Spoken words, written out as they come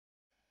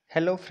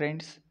Hello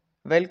friends,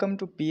 welcome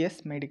to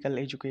PS Medical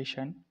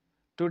Education.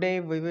 Today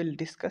we will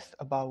discuss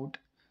about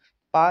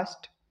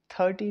past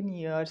 13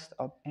 years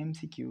of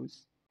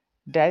MCQs.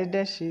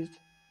 Dash is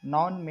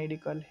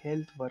non-medical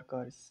health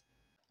workers.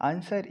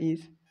 Answer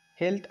is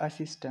health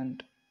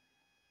assistant.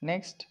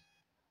 Next,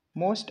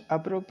 most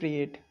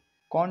appropriate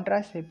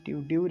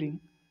contraceptive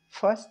during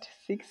first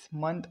 6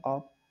 months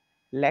of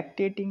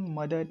lactating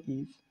mother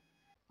is.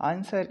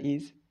 Answer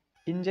is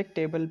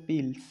injectable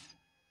pills.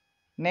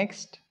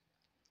 Next,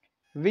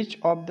 which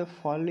of the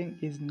following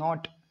is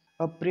not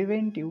a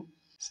preventive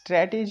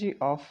strategy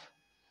of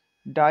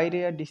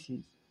diarrhea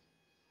disease?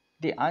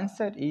 The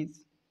answer is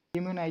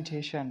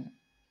immunization.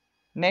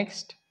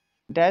 Next,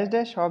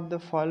 dash of the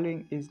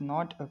following is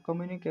not a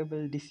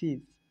communicable disease.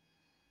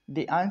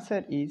 The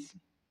answer is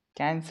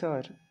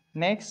cancer.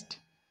 Next,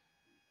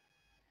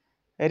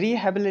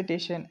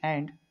 rehabilitation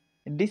and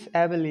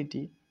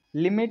disability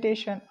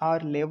limitation are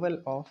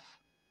level of.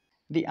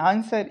 The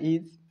answer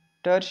is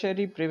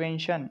tertiary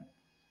prevention.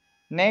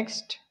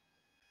 Next,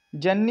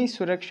 Janni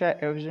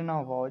Suraksha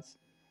Yojana was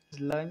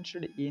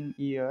launched in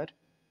year.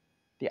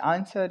 The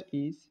answer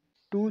is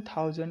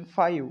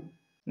 2005.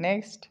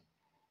 Next,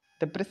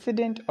 the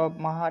President of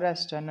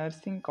Maharashtra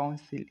Nursing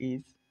Council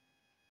is.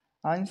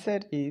 Answer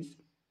is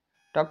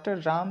Dr.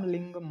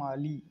 Ramling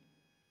Mali.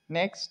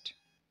 Next,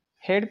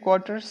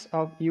 headquarters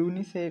of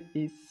UNICEF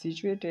is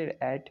situated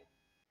at.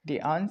 The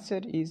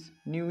answer is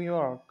New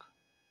York.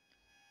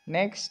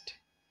 Next,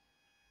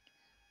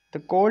 the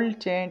cold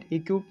chain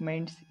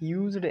equipments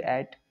used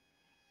at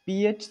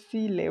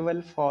PHC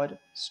level for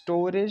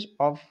storage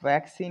of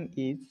vaccine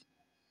is.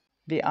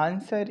 The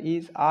answer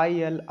is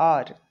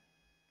ILR.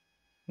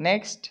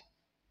 Next,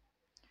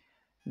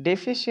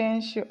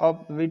 deficiency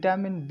of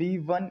vitamin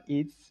B1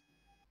 is.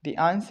 The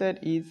answer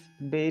is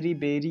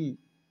beriberi.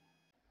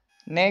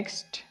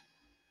 Next,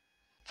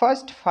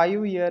 first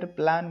 5-year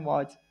plan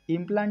was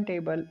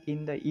implantable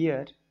in the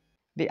year.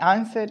 The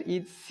answer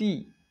is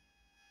C.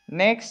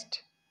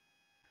 Next,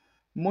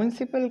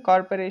 municipal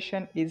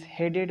corporation is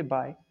headed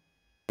by.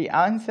 The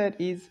answer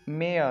is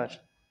mayor.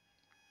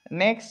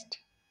 Next,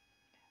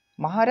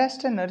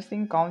 Maharashtra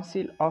Nursing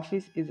Council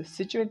office is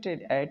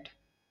situated at.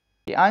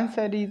 The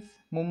answer is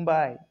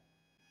Mumbai.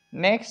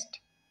 Next,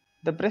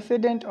 the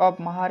President of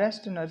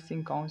Maharashtra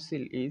Nursing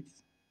Council is.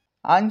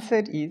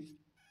 Answer is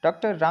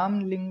Dr.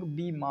 Ramling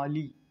B.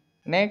 Mali.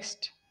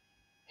 Next,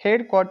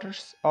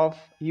 headquarters of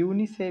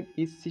UNICEF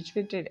is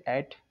situated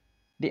at.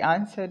 The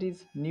answer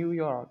is New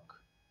York.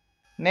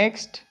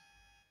 Next,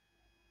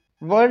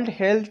 World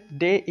Health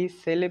Day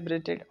is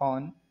celebrated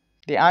on.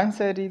 The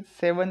answer is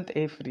 7th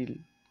April.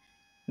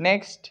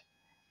 Next,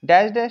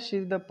 dash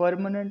is the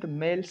permanent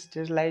male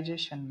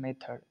sterilization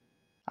method.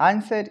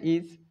 Answer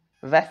is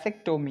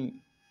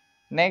vasectomy.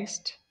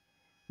 Next,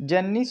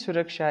 Janni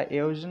Suraksha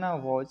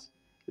Yojana was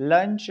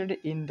launched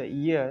in the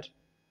year.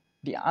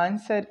 The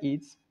answer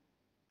is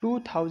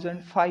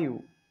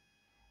 2005.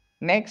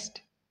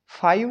 Next,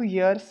 5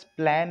 years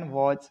plan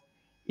was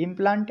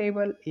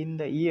implantable in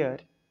the year.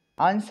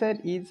 Answer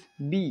is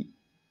B.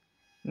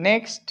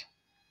 Next,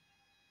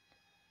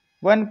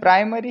 one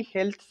primary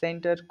health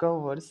center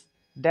covers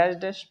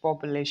dash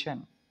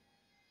population.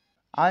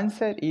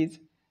 Answer is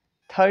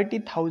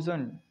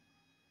 30,000.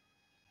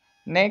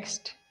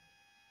 Next,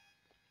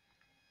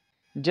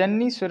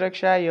 Janni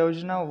Suraksha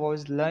Yojana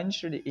was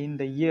launched in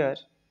the year.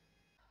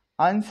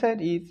 Answer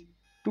is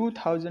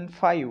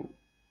 2005.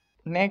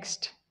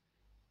 Next,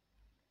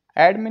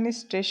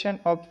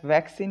 administration of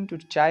vaccine to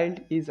child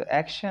is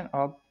action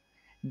of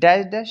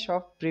dash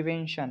of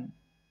prevention.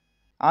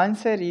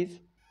 Answer is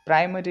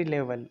primary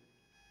level.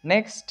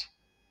 Next,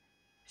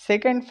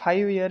 second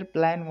 5-year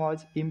plan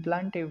was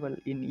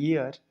implantable in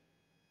year.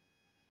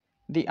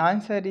 The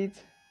answer is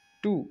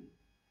 2.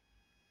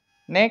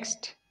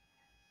 Next,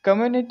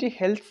 community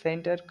health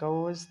center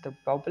covers the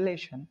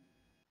population.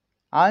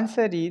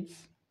 Answer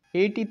is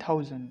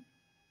 80,000.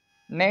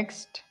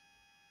 Next,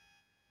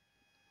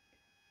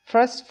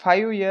 first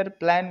 5-year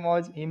plan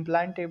was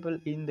implantable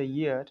in the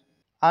year.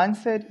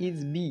 Answer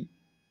is B.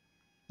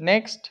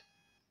 Next,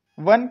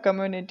 one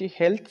community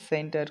health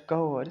center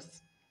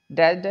covers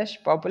dash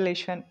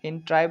population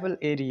in tribal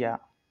area.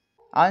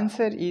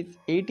 Answer is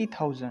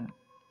 80,000.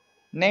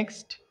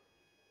 Next,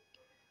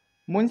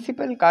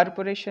 municipal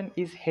corporation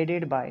is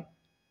headed by.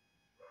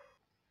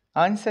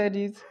 Answer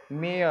is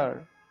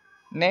mayor.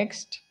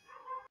 Next,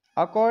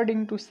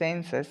 according to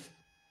census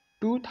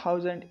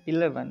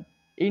 2011,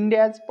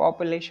 India's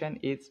population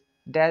is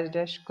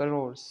dash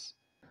crores.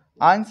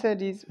 Answer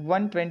is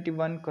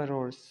 121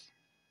 crores.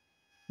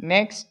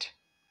 Next,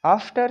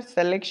 after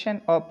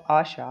selection of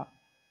Asha,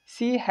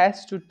 she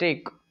has to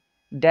take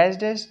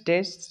dash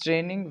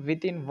training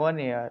within 1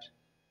 year.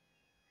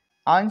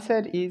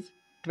 Answer is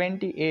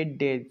 28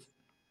 days.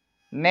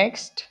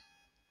 Next,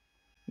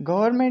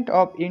 Government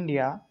of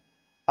India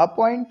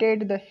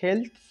appointed the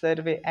Health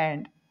Survey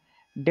and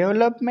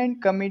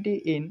Development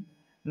Committee in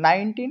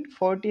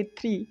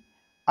 1943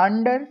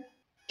 under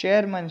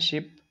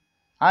chairmanship.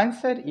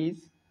 Answer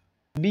is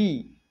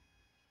B.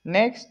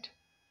 Next,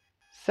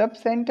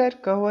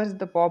 Subcenter covers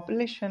the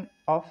population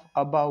of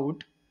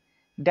about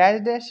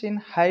dash dash in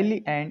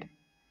highly and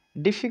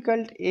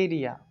difficult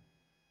area.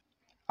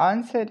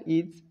 Answer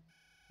is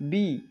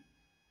B.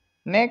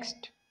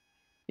 Next,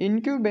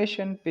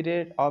 incubation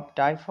period of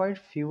typhoid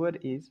fever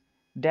is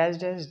dash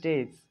dash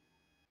days.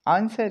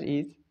 Answer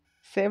is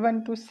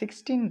 7 to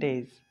 16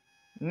 days.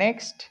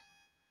 Next,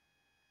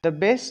 the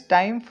best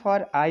time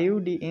for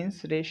IUD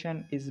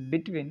insertion is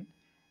between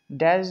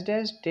dash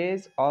dash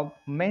days of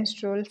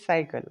menstrual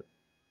cycle.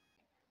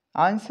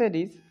 Answer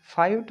is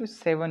 5 to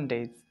 7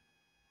 days.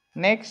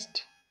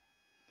 Next,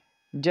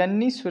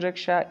 Janni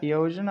Suraksha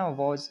Yojana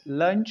was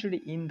launched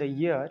in the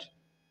year.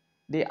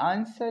 The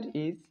answer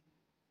is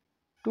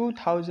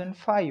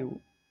 2005.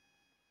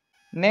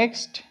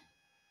 Next,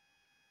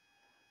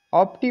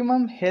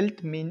 optimum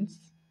health means.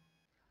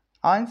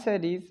 Answer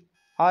is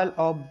all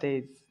of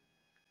these.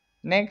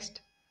 Next,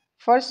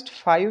 first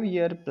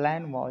 5-year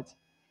plan was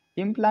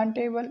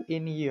implantable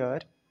in year.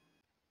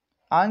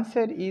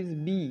 Answer is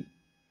B.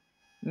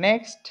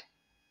 Next,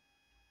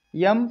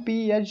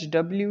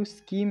 MPHW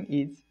scheme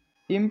is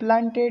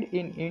implanted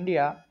in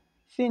India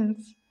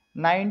since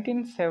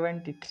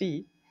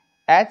 1973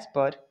 as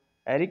per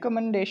a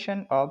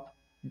recommendation of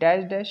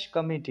dash dash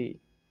committee.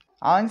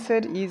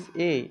 Answer is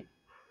A.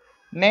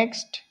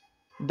 Next,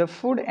 the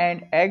Food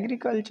and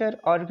Agriculture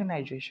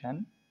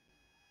Organization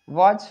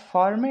was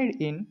formed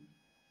in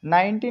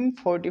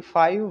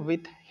 1945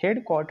 with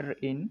headquarters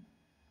in.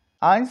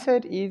 Answer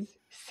is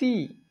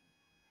C.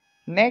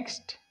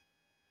 Next,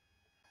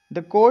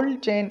 the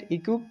cold chain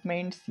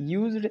equipments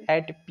used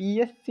at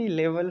PSC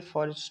level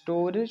for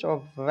storage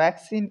of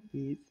vaccine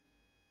is.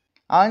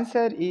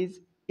 Answer is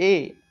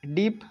A.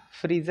 Deep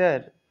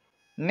freezer.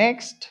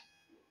 Next,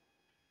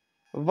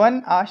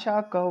 one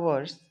ASHA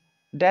covers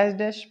dash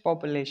dash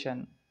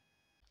population.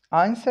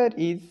 Answer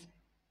is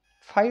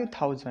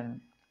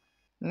 5,000.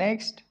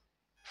 Next,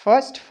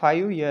 first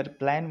 5-year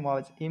plan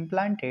was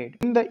implanted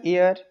in the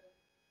year.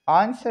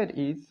 Answer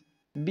is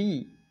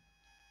B.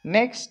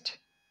 Next,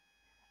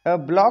 a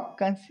block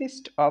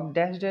consists of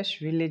dash dash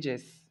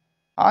villages.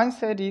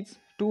 Answer is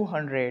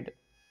 200.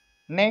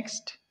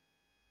 Next,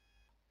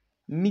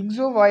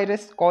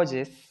 myxovirus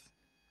causes.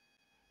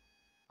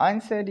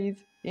 Answer is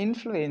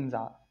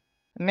influenza.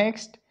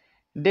 Next,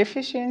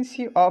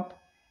 deficiency of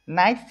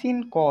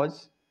niacin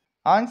cause.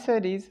 Answer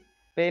is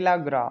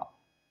pellagra.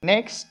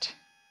 Next,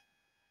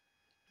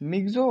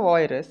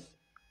 myxovirus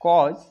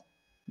cause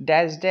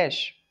dash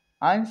dash.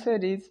 Answer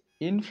is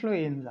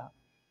influenza.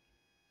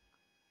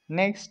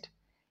 Next,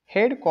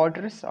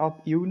 headquarters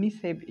of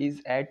UNICEF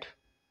is at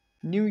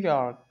New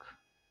York.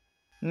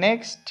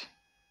 Next,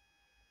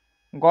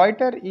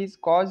 goiter is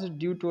caused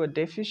due to a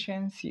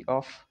deficiency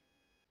of.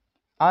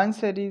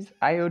 Answer is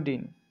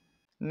iodine.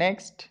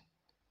 Next,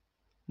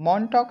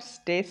 Montauk's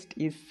test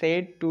is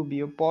said to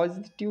be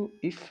positive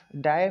if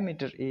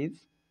diameter is.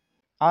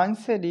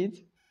 Answer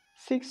is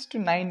 6 to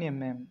 9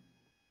 mm.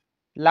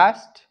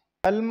 Last,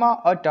 Alma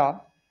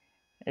Ata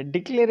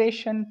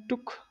declaration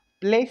took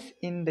place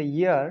in the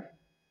year.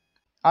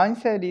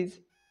 Answer is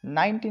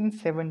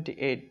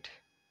 1978.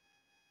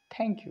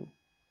 Thank you.